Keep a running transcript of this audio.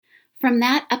From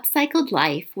that upcycled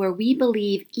life where we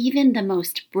believe even the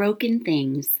most broken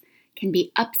things can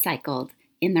be upcycled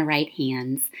in the right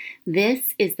hands,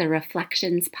 this is the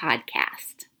Reflections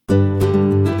Podcast.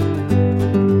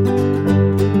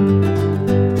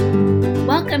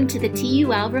 Welcome to the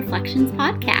TUL Reflections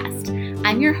Podcast.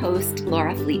 I'm your host,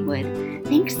 Laura Fleetwood.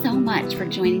 Thanks so much for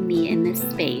joining me in this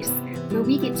space where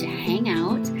we get to hang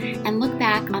out and look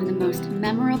back on the most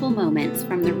memorable moments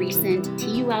from the recent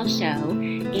TUL show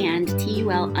and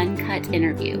TUL Uncut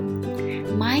interview.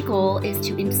 My goal is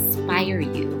to inspire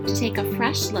you to take a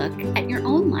fresh look at your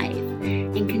own life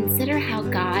and consider how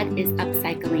God is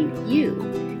upcycling you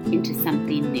into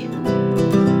something new.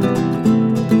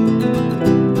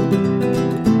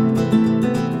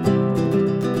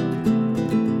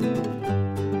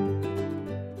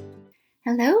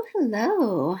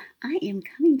 Hello. I am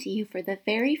coming to you for the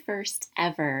very first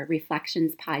ever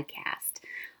Reflections podcast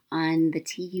on the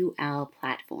TUL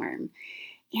platform.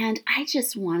 And I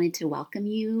just wanted to welcome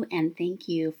you and thank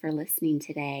you for listening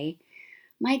today.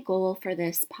 My goal for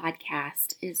this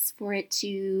podcast is for it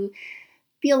to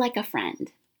feel like a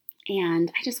friend.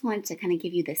 And I just wanted to kind of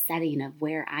give you the setting of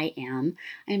where I am.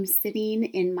 I'm sitting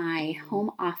in my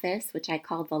home office, which I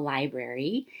call the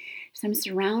library. So I'm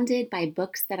surrounded by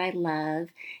books that I love.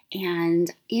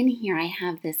 And in here I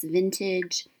have this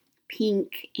vintage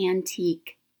pink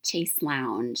antique chase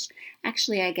lounge.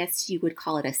 Actually, I guess you would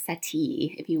call it a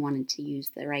settee if you wanted to use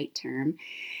the right term.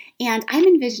 And I'm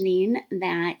envisioning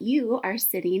that you are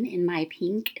sitting in my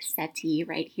pink settee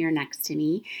right here next to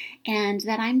me, and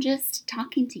that I'm just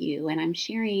talking to you and I'm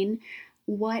sharing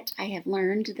what I have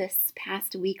learned this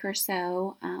past week or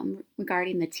so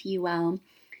regarding the TUL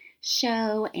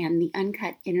show and the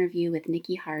Uncut interview with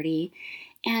Nikki Hardy.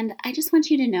 And I just want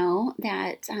you to know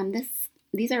that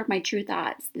these are my true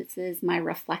thoughts. This is my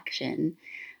reflection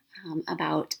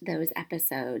about those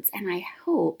episodes. And I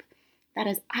hope that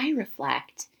as I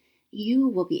reflect, you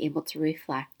will be able to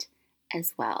reflect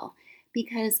as well.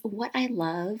 Because what I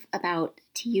love about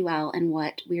TUL and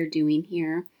what we're doing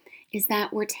here is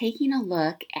that we're taking a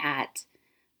look at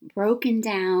broken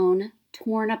down,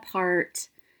 torn apart,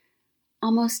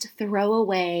 almost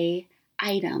throwaway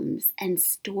items and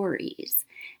stories.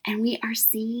 And we are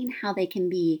seeing how they can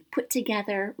be put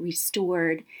together,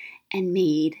 restored, and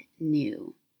made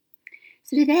new.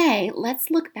 So today, let's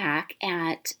look back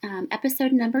at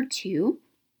episode number 2,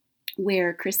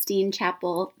 where Christine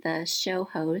Chappell, the show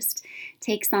host,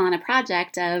 takes on a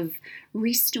project of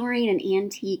restoring an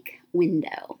antique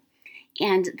window.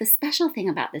 And the special thing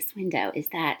about this window is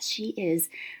that she is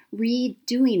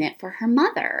redoing it for her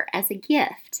mother as a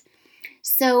gift.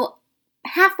 So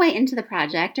halfway into the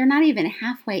project, or not even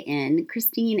halfway in,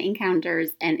 Christine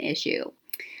encounters an issue.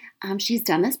 She's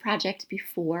done this project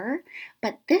before,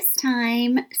 but this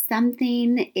time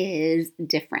something is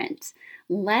different.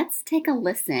 Let's take a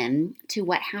listen to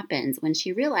what happens when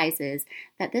she realizes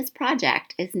that this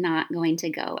project is not going to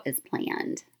go as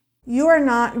planned. You are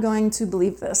not going to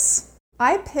believe this.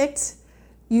 I picked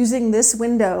using this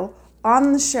window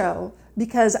on the show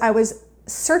because I was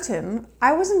certain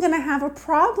I wasn't going to have a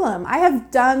problem. I have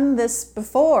done this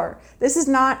before. This is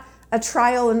not a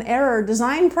trial and error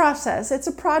design process. It's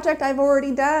a project I've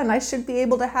already done. I should be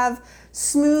able to have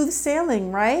smooth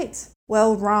sailing, right?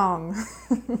 Well, wrong.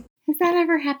 Has that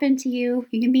ever happened to you?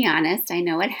 You can be honest. I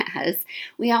know it has.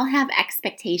 We all have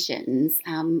expectations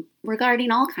regarding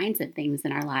all kinds of things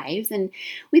in our lives, and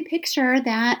we picture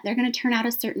that they're going to turn out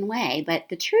a certain way. But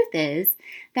the truth is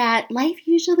that life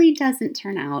usually doesn't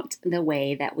turn out the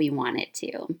way that we want it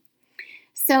to.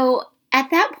 So at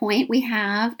that point, we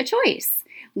have a choice.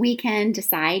 We can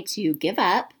decide to give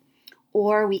up,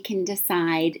 or we can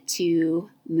decide to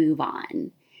move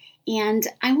on. And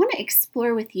I want to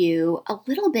explore with you a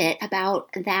little bit about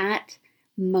that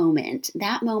moment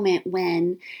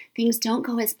when things don't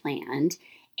go as planned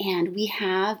and we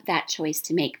have that choice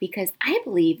to make, because I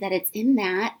believe that it's in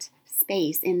that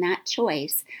space, in that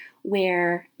choice,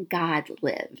 where God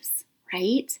lives,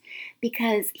 right?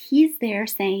 Because He's there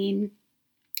saying,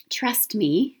 trust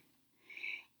me.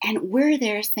 And we're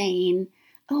there saying,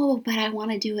 oh, but I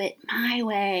want to do it my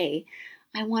way.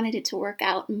 I wanted it to work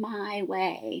out my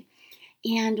way.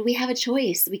 And we have a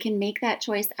choice. We can make that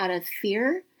choice out of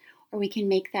fear, or we can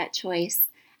make that choice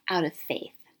out of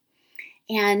faith.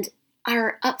 And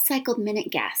our Upcycled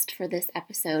Minute guest for this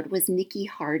episode was Nikki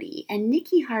Hardy. And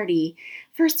Nikki Hardy,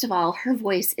 first of all, her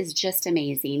voice is just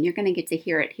amazing. You're going to get to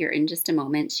hear it here in just a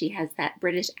moment. She has that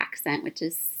British accent, which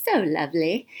is so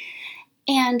lovely.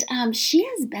 And she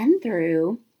has been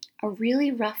through a really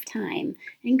rough time.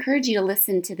 I encourage you to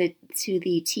listen to the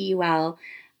TUL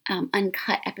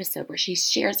Uncut episode where she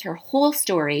shares her whole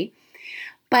story.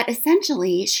 But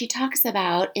essentially, she talks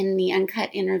about in the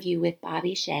Uncut interview with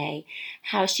Bobby Shea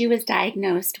how she was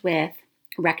diagnosed with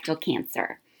rectal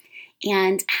cancer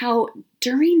and how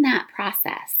during that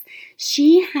process,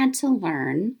 she had to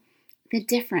learn the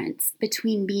difference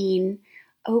between being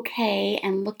okay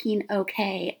and looking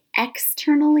okay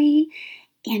externally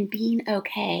and being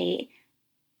okay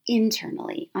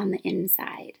internally on the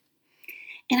inside.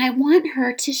 And I want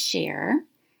her to share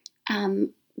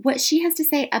what she has to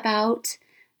say about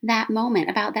that moment,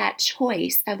 about that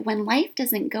choice of when life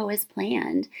doesn't go as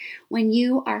planned, when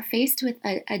you are faced with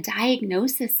a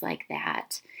diagnosis like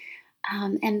that,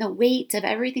 and the weight of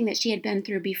everything that she had been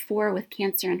through before with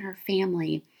cancer in her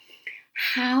family.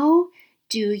 How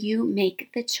do you make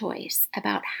the choice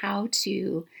about how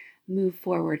to move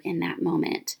forward in that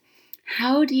moment?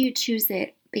 How do you choose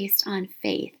it based on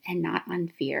faith and not on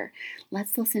fear?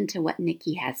 Let's listen to what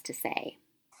Nikki has to say.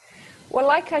 Well,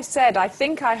 like I said, I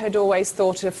think I had always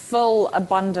thought a full,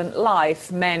 abundant life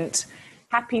meant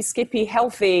happy, skippy,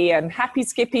 healthy, and happy,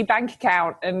 skippy bank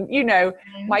account, and,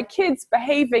 my kids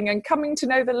behaving and coming to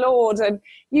know the Lord. And,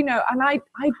 and I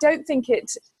don't think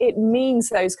it means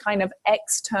those kind of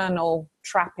external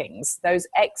trappings, those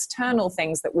external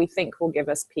things that we think will give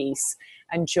us peace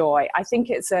and joy. I think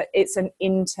it's an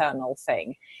internal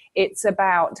thing. It's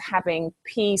about having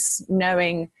peace,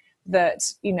 knowing that,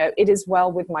 it is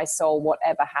well with my soul,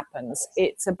 whatever happens.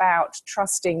 It's about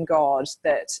trusting God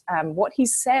that what he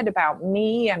said about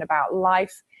me and about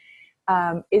life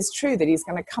is true, that he's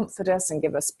going to comfort us and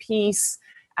give us peace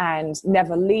and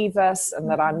never leave us, and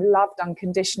that I'm loved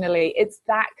unconditionally. It's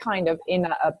that kind of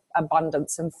inner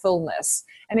abundance and fullness.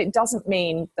 And it doesn't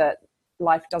mean that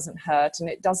life doesn't hurt, and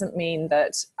it doesn't mean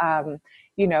that, I'm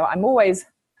always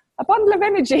a bundle of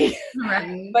energy,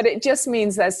 right. But it just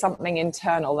means there's something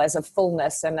internal. There's a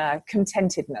fullness and a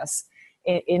contentedness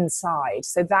inside.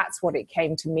 So that's what it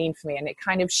came to mean for me. And it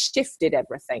kind of shifted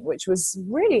everything, which was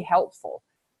really helpful,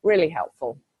 really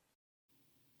helpful.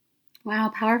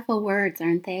 Wow, powerful words,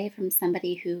 aren't they? From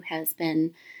somebody who has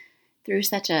been through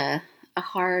such a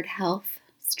hard health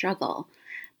struggle.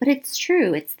 But it's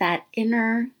true. It's that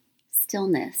inner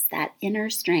stillness, that inner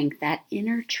strength, that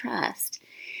inner trust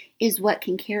is what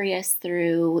can carry us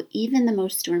through even the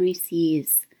most stormy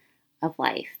seas of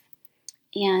life.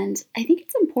 And I think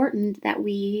it's important that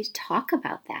we talk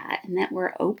about that and that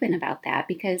we're open about that,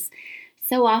 because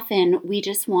so often we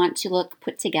just want to look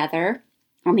put together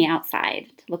on the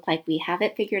outside, to look like we have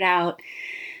it figured out,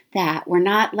 that we're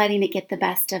not letting it get the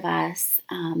best of us.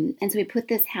 And so we put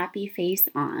this happy face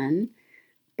on,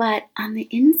 but on the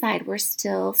inside, we're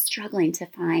still struggling to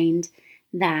find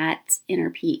that inner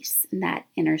peace and that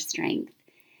inner strength.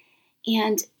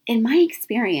 And in my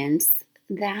experience,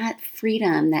 that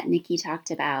freedom that Nikki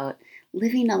talked about,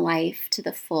 living a life to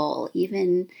the full,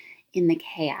 even in the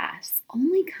chaos,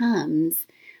 only comes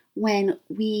when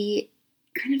we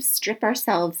kind of strip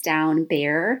ourselves down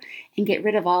bare and get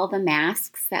rid of all the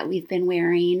masks that we've been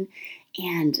wearing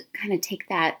and kind of take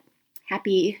that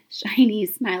happy, shiny,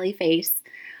 smiley face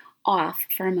off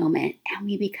for a moment, and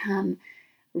we become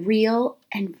real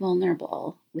and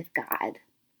vulnerable with God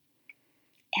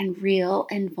and real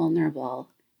and vulnerable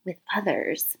with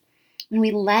others. When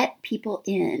we let people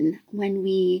in, when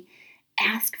we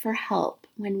ask for help,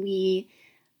 when we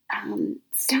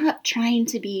stop trying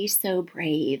to be so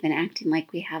brave and acting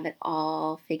like we have it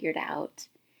all figured out,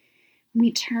 when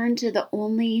we turn to the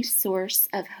only source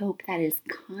of hope that is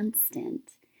constant,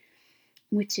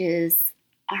 which is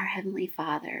our Heavenly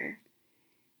Father,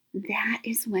 that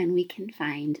is when we can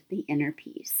find the inner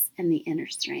peace and the inner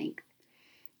strength.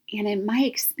 And in my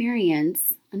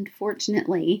experience,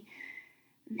 unfortunately,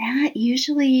 that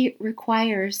usually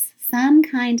requires some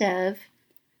kind of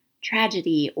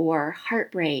tragedy or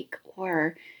heartbreak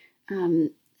or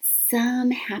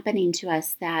some happening to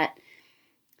us that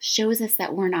shows us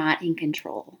that we're not in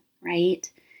control, right?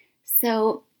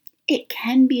 So it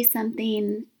can be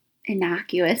something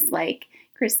innocuous like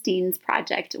Christine's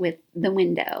project with the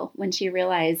window, when she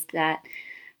realized that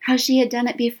how she had done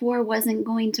it before wasn't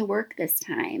going to work this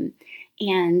time.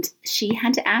 And she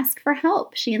had to ask for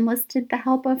help. She enlisted the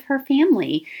help of her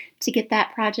family to get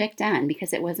that project done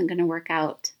because it wasn't going to work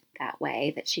out that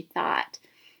way that she thought.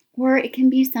 Or it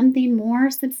can be something more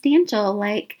substantial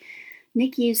like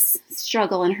Nikki's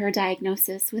struggle and her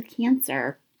diagnosis with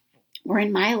cancer. Or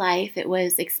in my life, it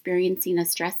was experiencing a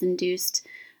stress-induced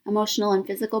emotional and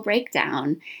physical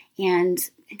breakdown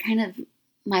and kind of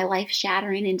my life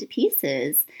shattering into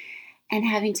pieces and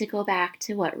having to go back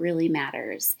to what really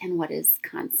matters and what is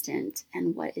constant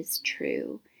and what is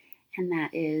true. And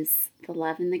that is the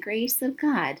love and the grace of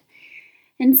God.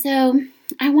 And so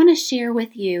I want to share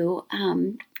with you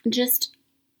just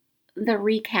the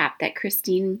recap that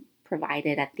Christine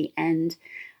provided at the end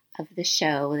of the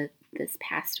show this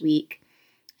past week.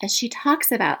 As she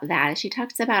talks about that, as she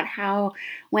talks about how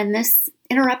when this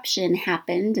interruption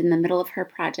happened in the middle of her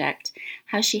project,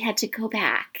 how she had to go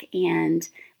back and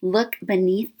look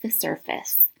beneath the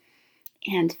surface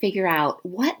and figure out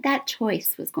what that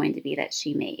choice was going to be that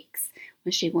she makes.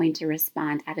 Was she going to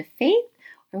respond out of faith,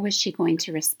 or was she going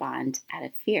to respond out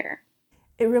of fear?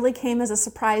 It really came as a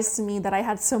surprise to me that I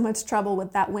had so much trouble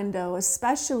with that window,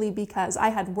 especially because I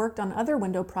had worked on other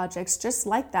window projects just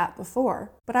like that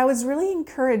before. But I was really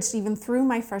encouraged even through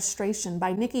my frustration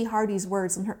by Nikki Hardy's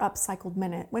words in her Upcycled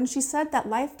Minute when she said that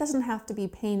life doesn't have to be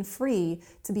pain-free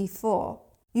to be full.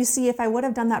 You see, if I would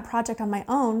have done that project on my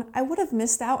own, I would have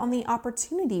missed out on the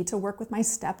opportunity to work with my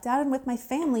stepdad and with my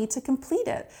family to complete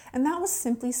it, and that was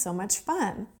simply so much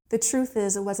fun. The truth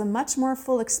is, it was a much more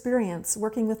full experience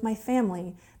working with my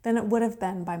family than it would have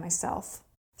been by myself.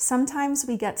 Sometimes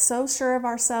we get so sure of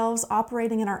ourselves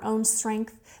operating in our own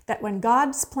strength that when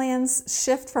God's plans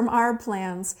shift from our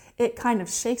plans, it kind of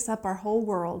shakes up our whole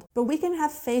world. But we can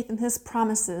have faith in His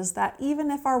promises that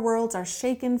even if our worlds are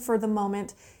shaken for the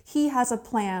moment, He has a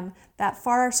plan that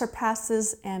far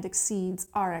surpasses and exceeds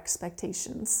our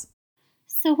expectations.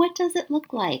 So what does it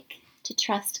look like to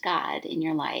trust God in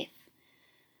your life?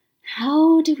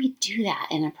 How do we do that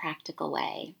in a practical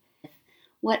way?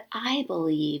 What I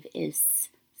believe is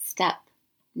step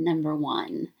number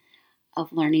one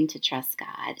of learning to trust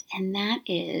God, and that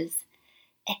is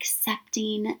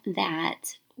accepting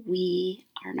that we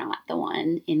are not the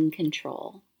one in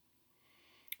control.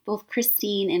 Both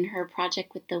Christine in her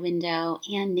project with the window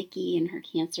and Nikki in her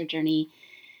cancer journey,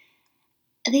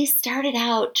 they started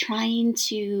out trying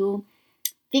to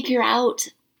figure out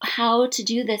how to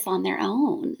do this on their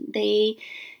own. They,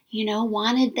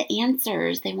 wanted the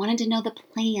answers. They wanted to know the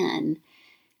plan.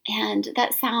 And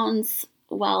that sounds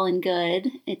well and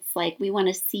good. It's like we want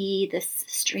to see this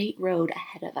straight road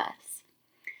ahead of us.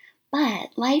 But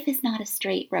life is not a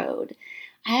straight road.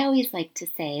 I always like to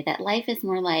say that life is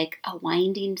more like a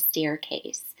winding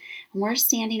staircase. And we're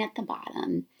standing at the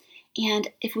bottom. And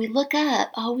if we look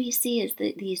up, all we see is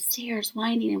these stairs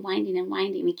winding and winding and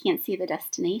winding. We can't see the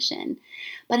destination.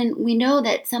 But we know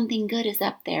that something good is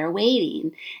up there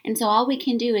waiting. And so all we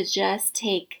can do is just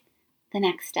take the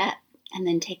next step, and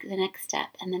then take the next step,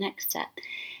 and the next step.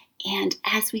 And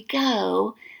as we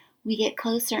go, we get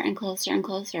closer and closer and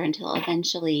closer until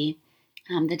eventually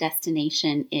the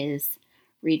destination is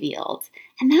revealed.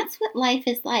 And that's what life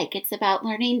is like. It's about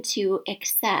learning to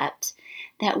accept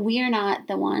that we are not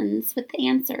the ones with the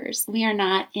answers. We are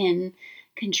not in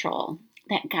control,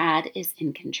 that God is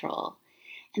in control.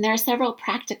 And there are several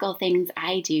practical things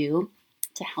I do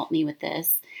to help me with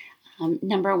this.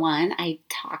 Number one, I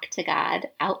talk to God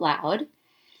out loud.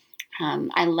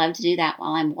 I love to do that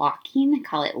while I'm walking. I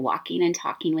call it walking and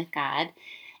talking with God.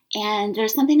 And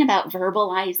there's something about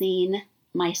verbalizing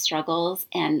my struggles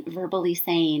and verbally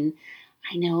saying,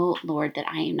 I know, Lord, that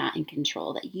I am not in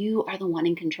control, that you are the one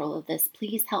in control of this.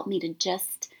 Please help me to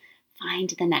just find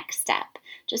the next step.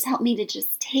 Just help me to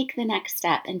just take the next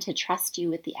step and to trust you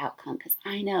with the outcome, because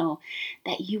I know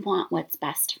that you want what's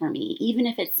best for me, even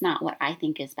if it's not what I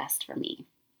think is best for me.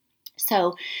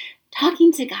 So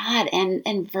talking to God and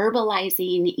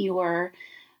verbalizing your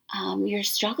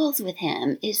struggles with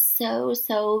Him is so,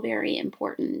 so very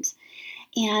important.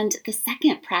 And the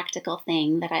second practical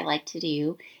thing that I like to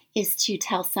do is to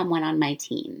tell someone on my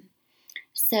team.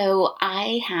 So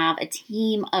I have a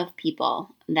team of people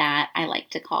that I like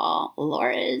to call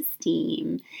Laura's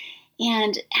team.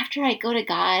 And after I go to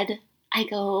God, I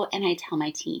go and I tell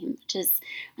my team, which is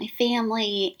my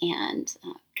family and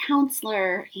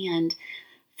counselor and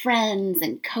friends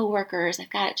and coworkers. I've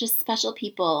got just special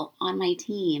people on my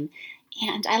team.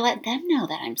 And I let them know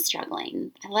that I'm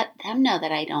struggling. I let them know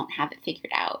that I don't have it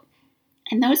figured out.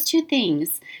 And those two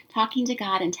things, talking to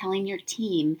God and telling your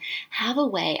team, have a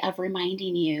way of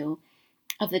reminding you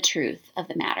of the truth of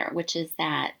the matter, which is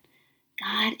that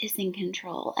God is in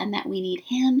control and that we need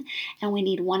Him and we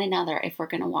need one another if we're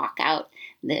going to walk out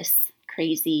this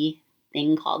crazy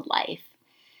thing called life.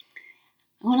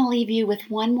 I want to leave you with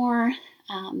one more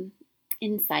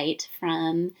insight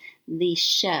from the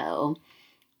show,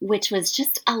 which was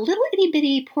just a little itty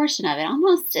bitty portion of it,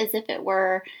 almost as if it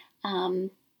were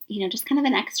just kind of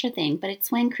an extra thing. But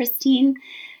it's when Christine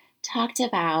talked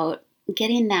about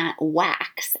getting that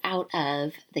wax out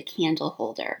of the candle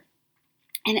holder.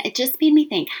 And it just made me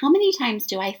think, how many times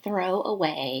do I throw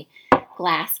away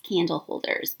glass candle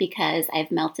holders because I've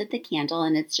melted the candle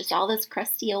and it's just all this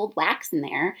crusty old wax in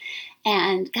there.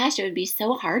 And gosh, it would be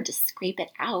so hard to scrape it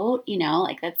out,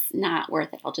 like that's not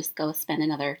worth it. I'll just go spend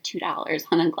another $2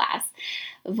 on a glass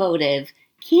votive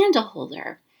candle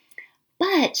holder.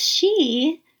 But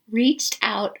she reached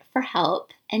out for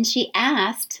help and she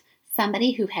asked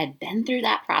somebody who had been through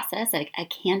that process, like a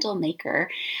candle maker,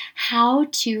 how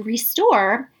to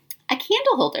restore a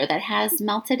candle holder that has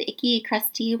melted, icky,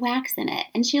 crusty wax in it.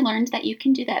 And she learned that you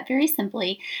can do that very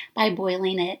simply by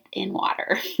boiling it in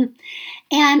water.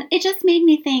 And it just made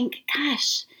me think,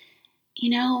 gosh,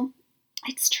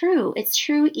 it's true. It's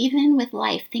true even with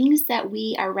life. Things that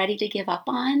we are ready to give up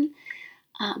on,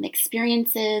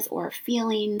 experiences or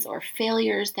feelings or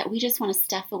failures that we just want to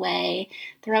stuff away,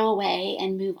 throw away,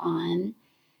 and move on,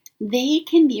 they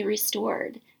can be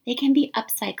restored. They can be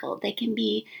upcycled. They can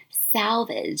be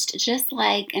salvaged, just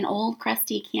like an old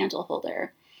crusty candle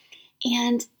holder.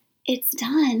 And it's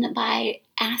done by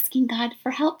asking God for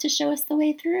help to show us the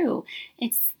way through.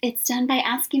 It's done by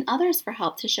asking others for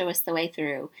help to show us the way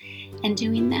through and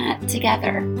doing that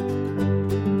together.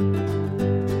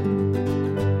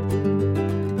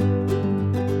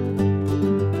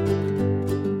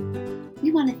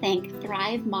 We want to thank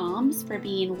Thrive Moms for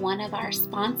being one of our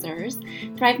sponsors.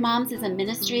 Thrive Moms is a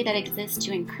ministry that exists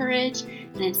to encourage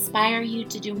and inspire you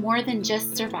to do more than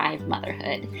just survive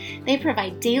motherhood. They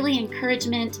provide daily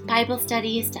encouragement, Bible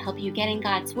studies to help you get in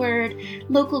God's Word,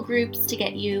 local groups to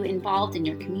get you involved in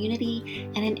your community,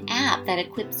 and an app that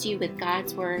equips you with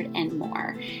God's Word and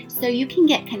more. So you can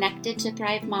get connected to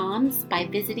Thrive Moms by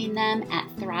visiting them at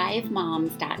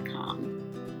thrivemoms.com.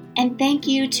 And thank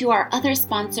you to our other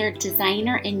sponsor,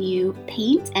 Designer in You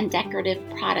Paint and Decorative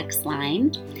Products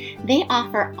line. They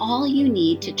offer all you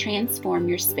need to transform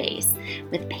your space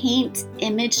with paint,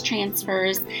 image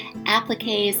transfers,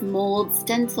 appliques, molds,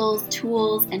 stencils,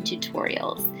 tools, and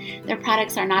tutorials. Their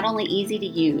products are not only easy to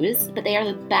use, but they are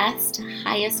the best,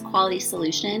 highest quality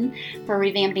solution for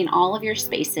revamping all of your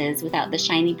spaces without the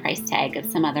shiny price tag of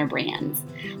some other brands.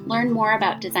 Learn more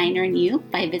about Designer in You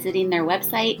by visiting their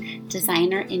website,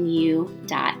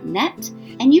 designerinYou.net.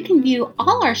 And you can view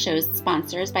all our show's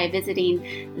sponsors by visiting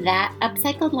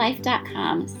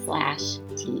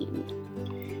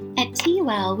thatupcycledlife.com/team. At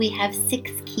TUL, we have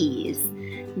 6 keys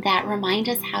that remind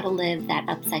us how to live that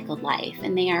upcycled life.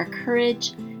 And they are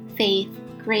courage, faith,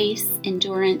 grace,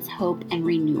 endurance, hope, and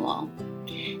renewal.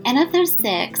 And of those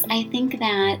 6, I think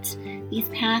that these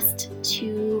past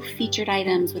 2 featured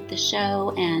items with the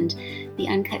show and the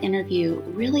uncut interview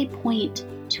really point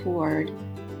toward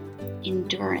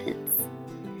endurance.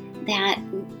 That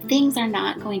things are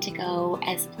not going to go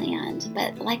as planned.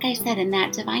 But like I said, in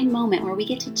that divine moment where we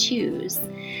get to choose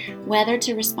whether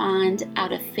to respond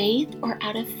out of faith or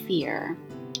out of fear,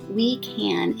 we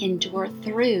can endure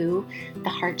through the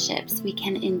hardships. We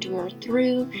can endure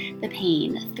through the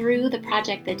pain, through the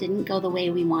project that didn't go the way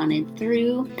we wanted,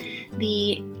 through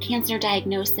the cancer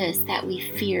diagnosis that we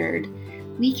feared.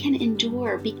 We can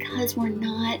endure because we're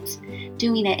not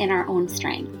doing it in our own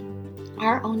strength.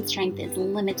 Our own strength is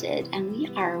limited and we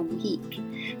are weak,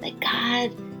 but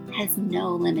God has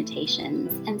no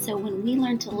limitations. And so when we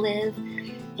learn to live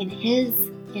in His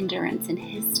endurance and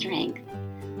His strength,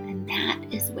 and that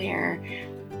is where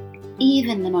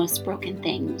even the most broken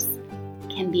things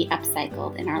can be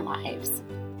upcycled in our lives.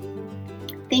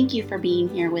 Thank you for being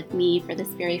here with me for this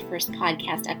very first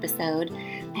podcast episode.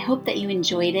 I hope that you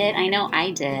enjoyed it. I know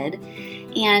I did.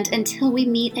 And until we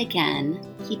meet again,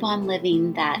 keep on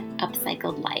living that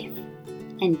upcycled life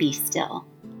and be still.